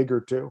me a gig or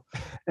two?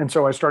 And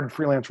so I started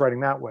freelance writing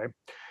that way.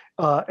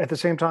 At the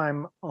same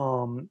time,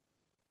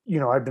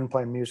 I've been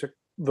playing music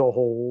the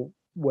whole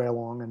way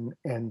along,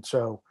 and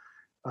so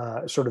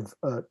took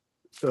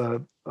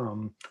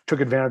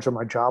advantage of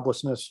my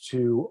joblessness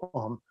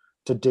to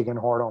dig in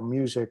hard on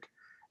music.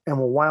 And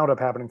what wound up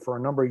happening for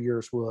a number of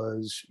years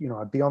was,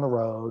 I'd be on the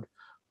road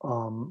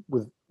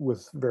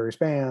with various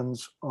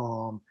bands,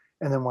 and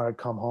then when I'd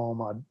come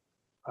home,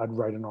 I'd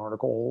write an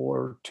article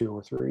or two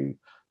or three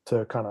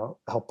to kind of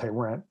help pay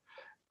rent,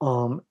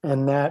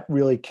 and that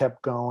really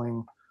kept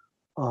going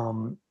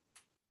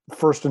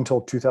first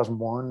until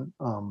 2001,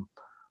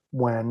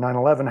 when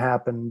 9/11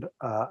 happened.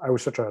 I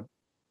was such a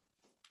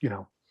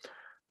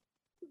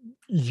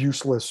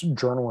useless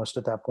journalist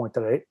at that point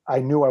that I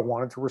knew I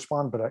wanted to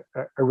respond, but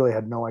I really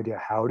had no idea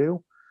how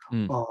to.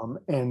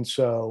 And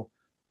so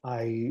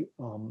I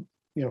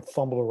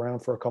fumbled around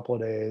for a couple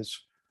of days,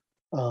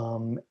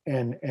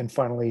 and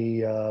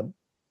finally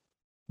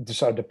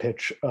decided to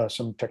pitch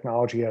some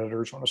technology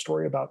editors on a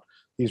story about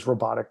these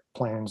robotic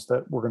planes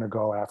that were going to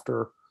go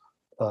after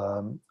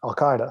Al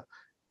Qaeda,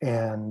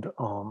 and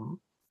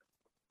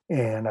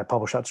I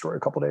published that story a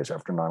couple of days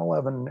after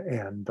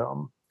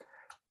 9/11,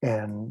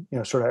 and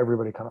sort of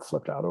everybody kind of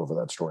flipped out over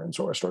that story, and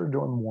so I started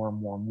doing more and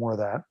more and more of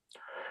that,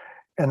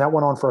 and that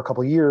went on for a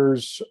couple of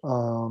years,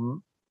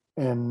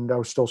 and I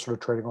was still sort of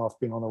trading off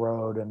being on the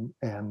road and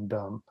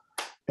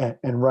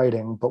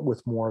writing, but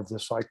with more of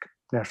this like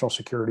national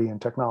security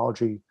and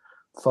technology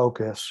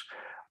focus,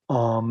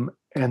 and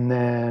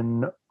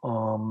then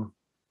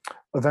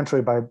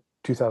eventually by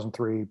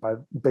 2003,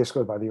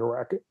 basically by the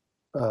Iraq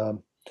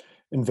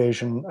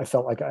invasion, I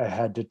felt like I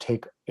had to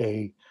take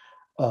a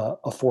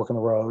fork in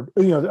the road.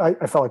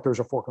 I felt like there was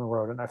a fork in the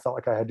road, and I felt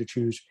like I had to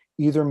choose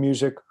either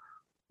music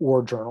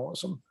or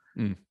journalism.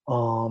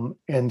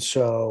 And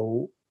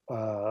so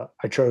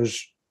I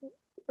chose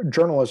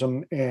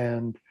journalism,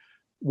 and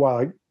while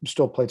I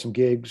still played some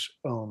gigs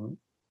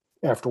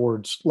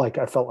afterwards, like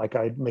I felt like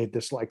I'd made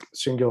this like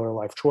singular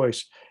life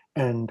choice,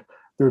 and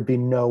there would be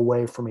no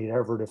way for me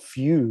ever to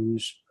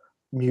fuse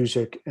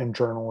music and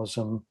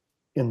journalism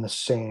in the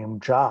same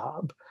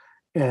job.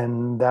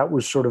 And that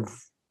was sort of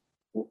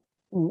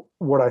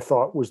what I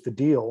thought was the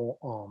deal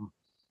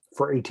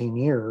for 18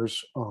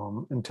 years,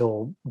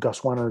 until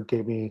Gus Wenner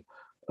gave me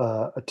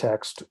a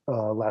text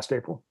last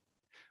April.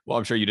 Well,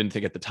 I'm sure you didn't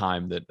think at the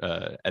time that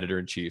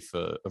editor-in-chief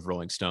of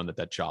Rolling Stone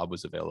that job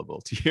was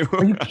available to you.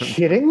 Are you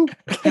kidding?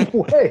 No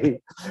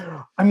way.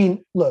 I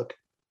mean, look,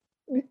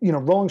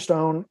 Rolling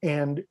Stone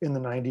and in the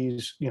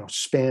 90s,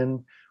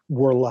 Spin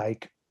were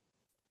like,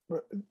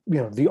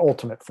 the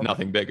ultimate for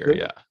Nothing me. bigger,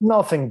 yeah.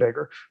 Nothing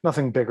bigger.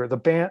 The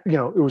band,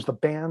 it was the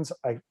bands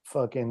I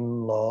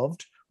fucking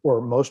loved,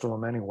 or most of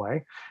them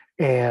anyway.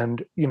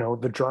 And,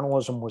 the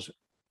journalism was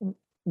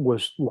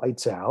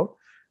lights out.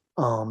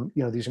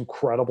 These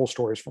incredible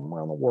stories from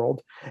around the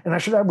world. And I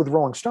should add with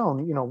Rolling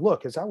Stone,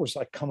 look, as I was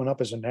like coming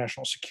up as a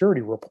national security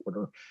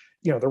reporter,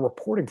 the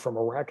reporting from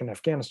Iraq and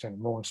Afghanistan,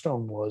 Rolling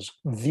Stone was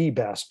the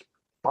best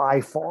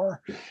by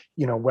far,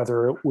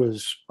 whether it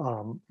was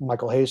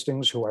Michael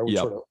Hastings, who I would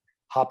Yep. sort of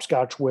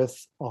hopscotch with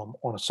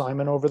on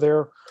assignment over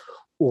there,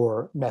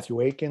 or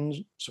Matthew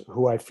Akins,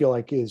 who I feel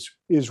like is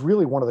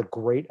really one of the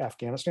great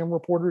Afghanistan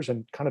reporters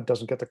and kind of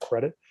doesn't get the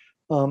credit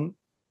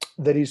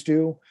that he's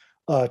due.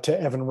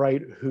 To Evan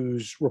Wright,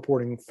 whose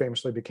reporting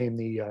famously became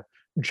the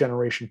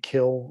Generation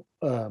Kill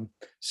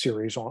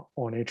series on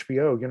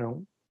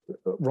HBO.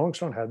 Rolling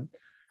Stone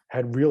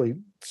had really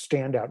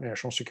standout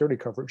national security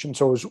coverage, and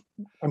so it was,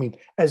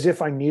 as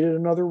if I needed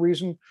another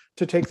reason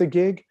to take the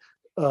gig.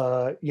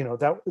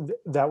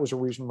 That was a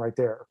reason right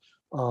there.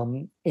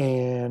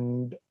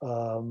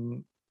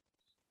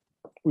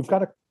 We've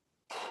got a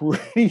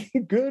pretty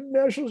good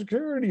national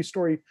security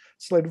story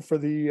slated for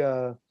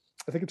the.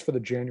 I think it's for the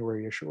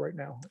January issue right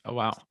now. Oh,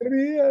 wow.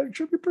 It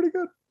should be pretty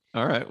good.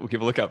 All right. We'll keep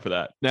a lookout for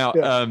that. Now,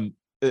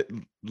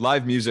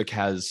 live music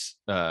has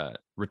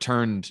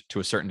returned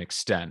to a certain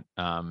extent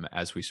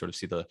as we sort of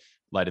see the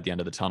light at the end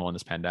of the tunnel in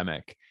this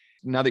pandemic.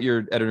 Now that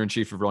you're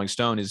editor-in-chief of Rolling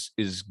Stone,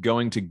 is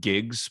going to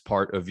gigs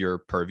part of your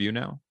purview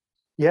now?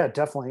 Yeah,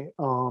 definitely.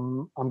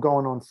 I'm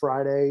going on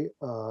Friday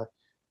to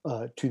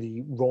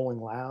the Rolling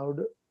Loud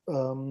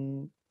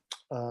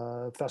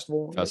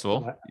festival. Out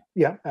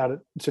at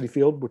City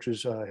Field, which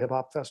is a hip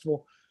hop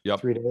festival. Yep.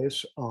 3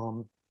 days.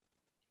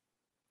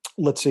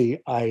 Let's see.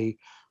 I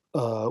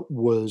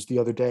was the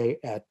other day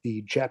at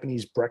the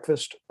Japanese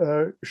breakfast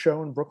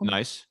show in Brooklyn.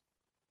 Nice.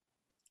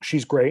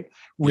 She's great.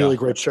 Really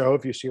great show.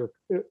 If you see her,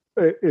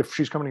 if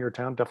she's coming to your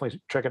town, definitely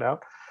check it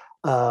out.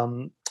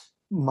 For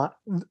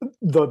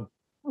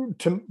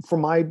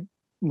my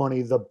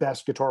money, the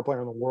best guitar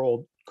player in the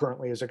world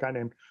currently is a guy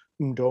named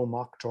Undo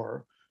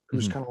Mokhtar,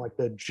 who's kind of like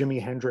the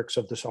Jimi Hendrix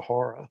of the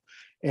Sahara.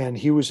 And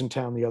he was in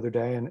town the other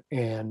day,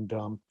 and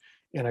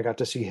I got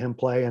to see him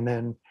play. And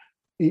then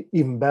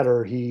even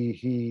better,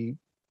 he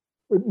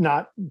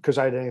not because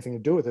I had anything to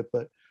do with it,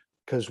 but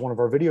because one of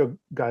our video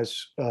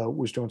guys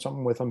was doing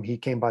something with him, he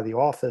came by the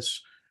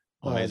office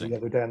the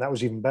other day, and that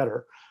was even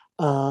better.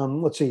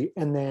 Let's see.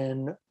 And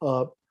then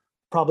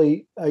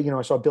probably, I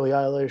saw Billie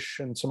Eilish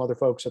and some other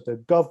folks at the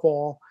Gov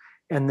Ball.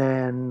 And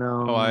then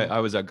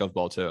I was at Gov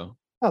Ball too.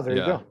 Oh, there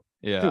you go.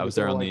 Yeah, dude, I was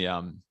there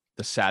on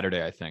the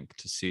Saturday, I think,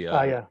 to see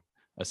a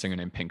singer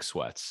named Pink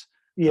Sweats.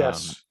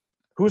 Yes.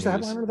 Who was the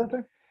headliner that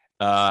day?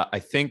 I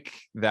think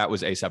that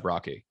was A$AP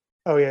Rocky.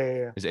 Oh yeah.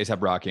 It was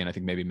A$AP Rocky, and I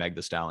think maybe Meg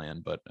Thee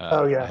Stallion, but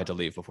I had to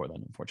leave before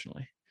then,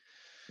 unfortunately.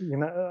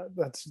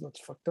 That's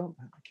fucked up.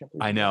 I can't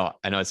believe. I know,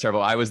 it's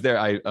terrible. I was there.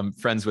 I'm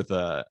friends with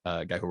a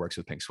guy who works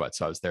with Pink Sweat,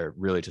 so I was there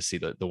really to see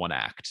the one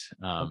act.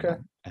 Okay.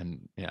 And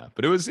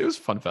but it was a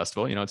fun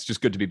festival. It's just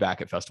good to be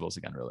back at festivals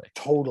again. Really.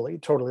 Totally.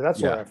 That's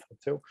what I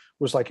felt too.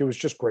 It was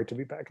just great to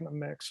be back in the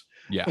mix.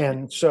 Yeah.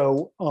 And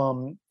so,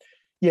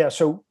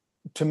 so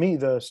to me,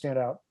 the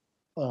standout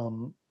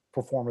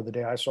performer the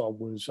day I saw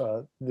was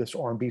this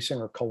R&B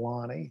singer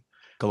Kalani.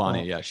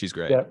 Yeah, she's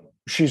great. Yeah,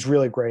 she's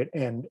really great,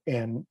 and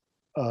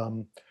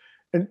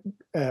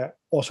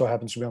also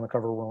happens to be on the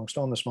cover of Rolling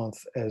Stone this month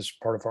as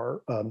part of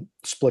our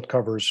split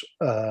covers.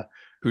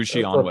 Who's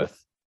she on with?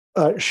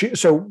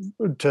 This,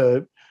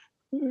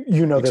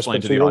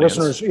 but for your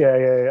listeners,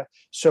 yeah.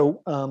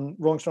 So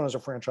Rolling Stone has a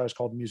franchise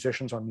called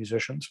Musicians on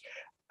Musicians.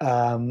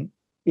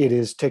 It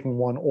is taking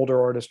one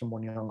older artist and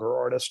one younger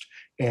artist,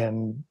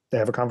 and they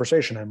have a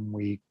conversation, and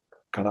we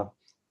kind of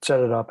set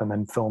it up and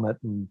then film it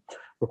and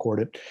record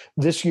it.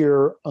 This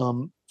year,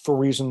 for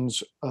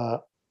reasons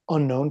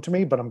unknown to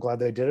me, but I'm glad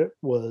they did it,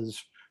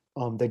 was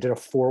they did a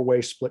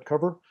 4-way split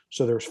cover.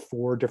 So there's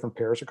 4 different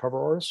pairs of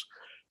cover artists.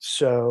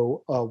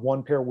 So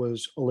one pair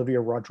was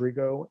Olivia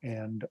Rodrigo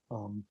and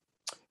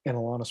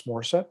Alanis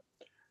Morissette.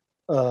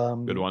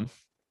 Good one.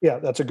 Yeah,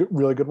 that's a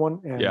really good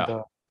one. And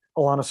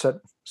Alanis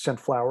sent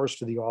flowers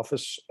to the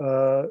office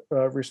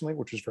recently,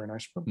 which is very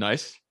nice of them.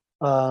 Nice.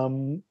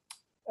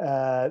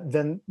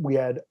 Then we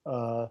had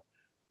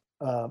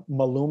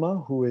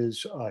Maluma, who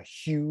is a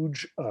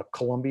huge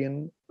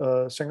Colombian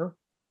singer.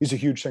 He's a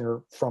huge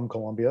singer from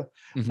Colombia,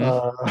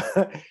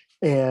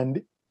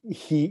 and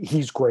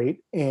he's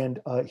great. And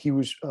he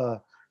was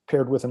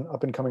paired with an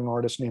up and coming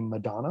artist named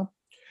Madonna.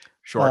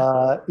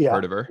 Sure,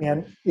 heard of her.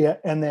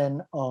 And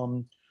then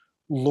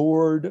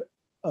Lord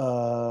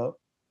and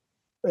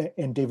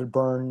David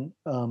Byrne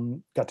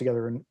got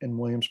together in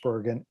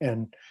Williamsburg,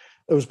 and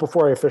it was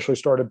before I officially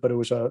started, but it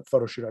was a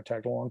photo shoot I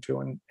tagged along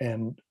to,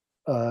 and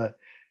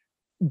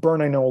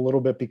Byrne I know a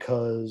little bit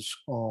because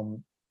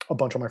a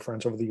bunch of my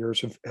friends over the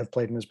years have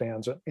played in his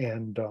bands,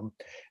 and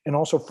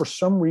also for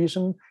some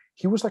reason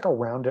he was like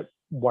around at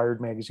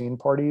Wired magazine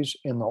parties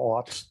in the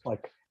aughts,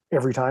 like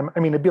every time. I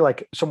mean, it'd be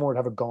like someone would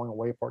have a going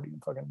away party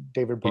and fucking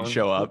David Byrne He'd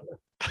show up.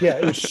 Yeah,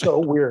 it was so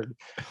weird.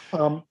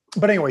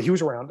 But anyway, he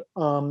was around.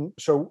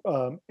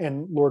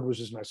 And Lord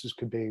was as nice as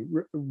could be,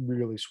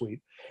 really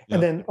sweet. Yeah.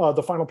 And then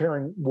the final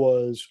pairing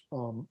was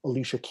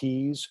Alicia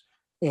Keys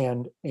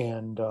and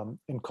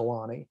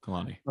Kalani.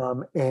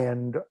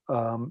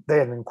 They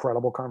had an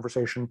incredible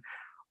conversation.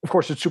 Of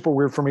course, it's super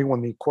weird for me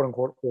when the quote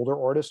unquote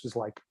older artist is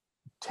like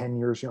 10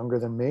 years younger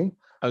than me.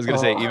 I was going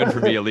to say, even for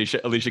me,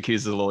 Alicia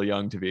Keys is a little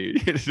young to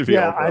be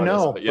yeah, I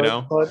know.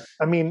 Artist, but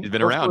I mean, he's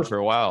been around for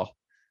a while.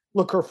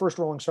 Look, her first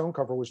Rolling Stone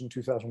cover was in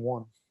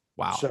 2001.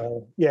 Wow.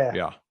 So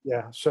yeah.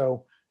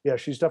 So yeah,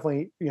 she's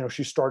definitely,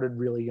 she started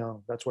really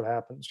young. That's what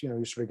happens.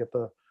 You sort of get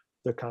the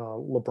kind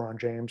of LeBron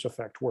James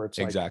effect where it's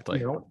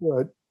exactly,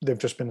 they've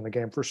just been in the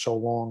game for so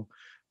long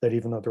that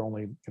even though they're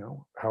only,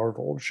 however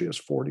old she is,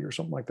 40 or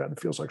something like that,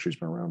 it feels like she's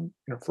been around,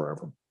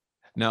 forever.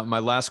 Now, my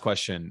last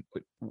question,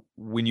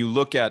 when you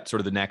look at sort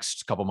of the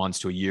next couple months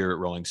to a year at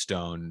Rolling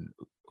Stone,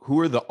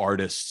 who are the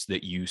artists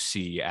that you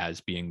see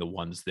as being the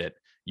ones that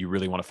you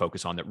really want to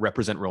focus on that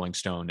represent Rolling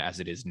Stone as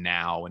it is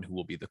now, and who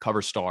will be the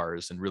cover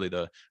stars and really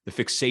the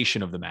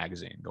fixation of the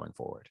magazine going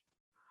forward?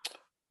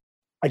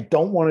 I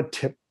don't want to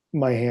tip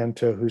my hand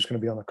to who's going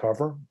to be on the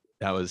cover.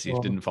 You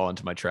didn't fall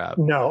into my trap.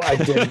 No, I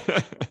didn't.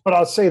 But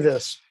I'll say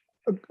this,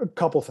 a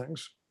couple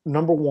things.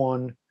 Number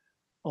one,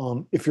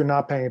 if you're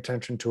not paying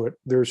attention to it,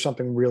 there's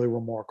something really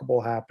remarkable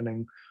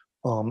happening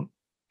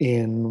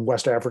in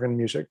West African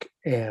music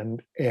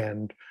and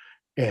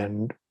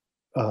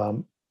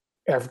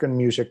African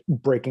music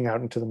breaking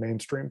out into the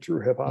mainstream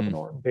through hip hop and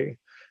R&B.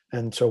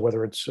 And so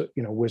whether it's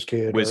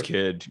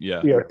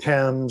Wizkid,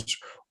 Thames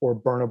or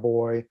Burna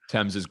Boy.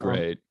 Thames is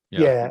great.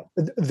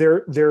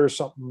 There's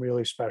something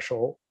really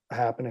special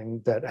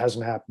happening that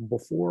hasn't happened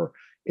before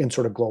in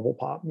sort of global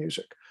pop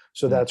music.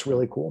 So that's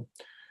really cool.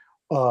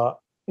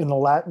 In the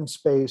Latin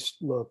space,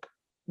 look,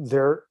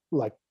 they're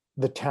like,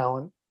 the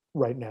talent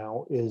right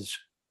now is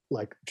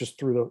like just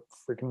through the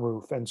freaking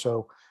roof. And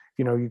so,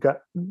 you got,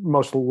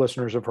 most of the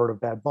listeners have heard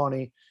of Bad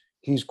Bunny.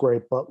 He's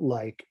great, but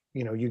like,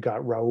 you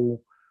got Raul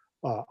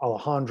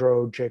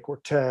Alejandro, Jay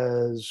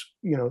Cortez,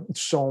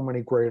 so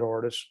many great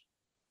artists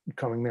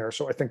coming there.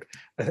 So I think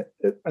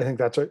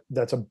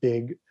that's a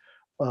big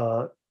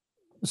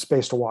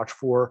space to watch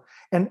for.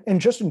 And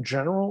just in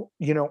general,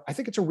 I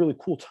think it's a really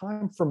cool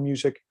time for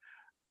music.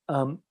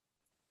 At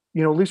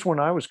least when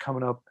I was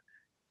coming up,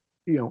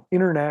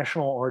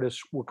 international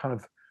artists were kind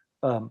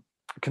of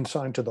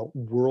consigned to the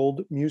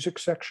world music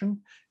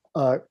section,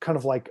 kind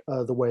of like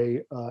the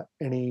way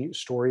any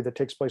story that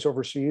takes place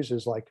overseas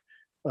is like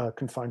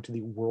confined to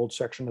the world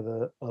section of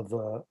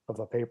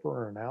a paper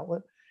or an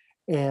outlet.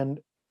 And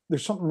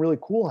there's something really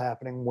cool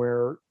happening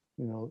where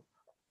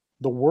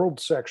the world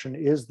section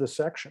is the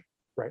section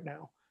right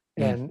now,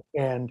 and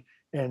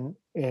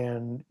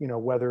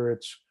whether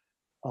it's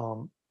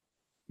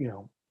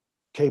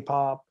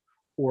K-pop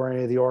or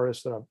any of the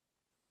artists that I've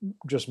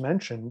just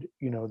mentioned,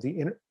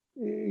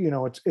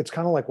 it's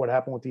kind of like what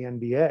happened with the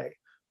NBA.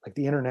 Like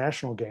the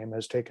international game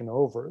has taken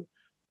over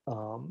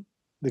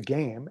the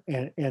game,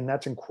 and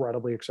that's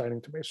incredibly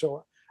exciting to me.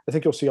 So I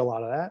think you'll see a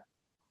lot of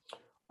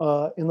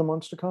that in the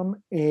months to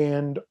come,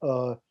 and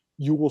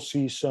you will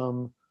see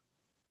some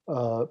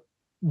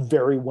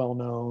very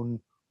well-known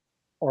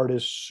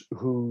artists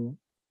who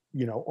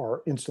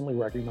are instantly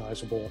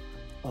recognizable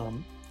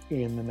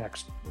in the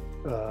next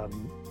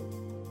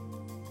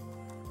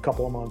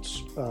couple of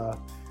months,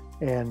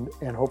 and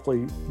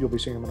hopefully you'll be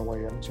seeing them in a way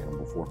you haven't seen them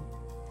before.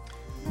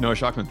 Noah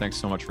Shachtman, thanks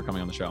so much for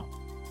coming on the show.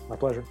 My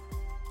pleasure.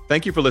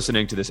 Thank you for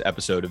listening to this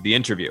episode of The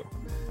Interview.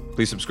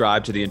 Please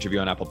subscribe to The Interview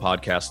on Apple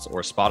Podcasts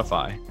or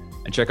Spotify,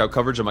 and check out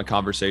coverage of my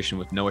conversation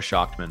with Noah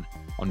Shachtman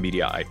on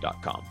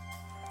Mediaite.com.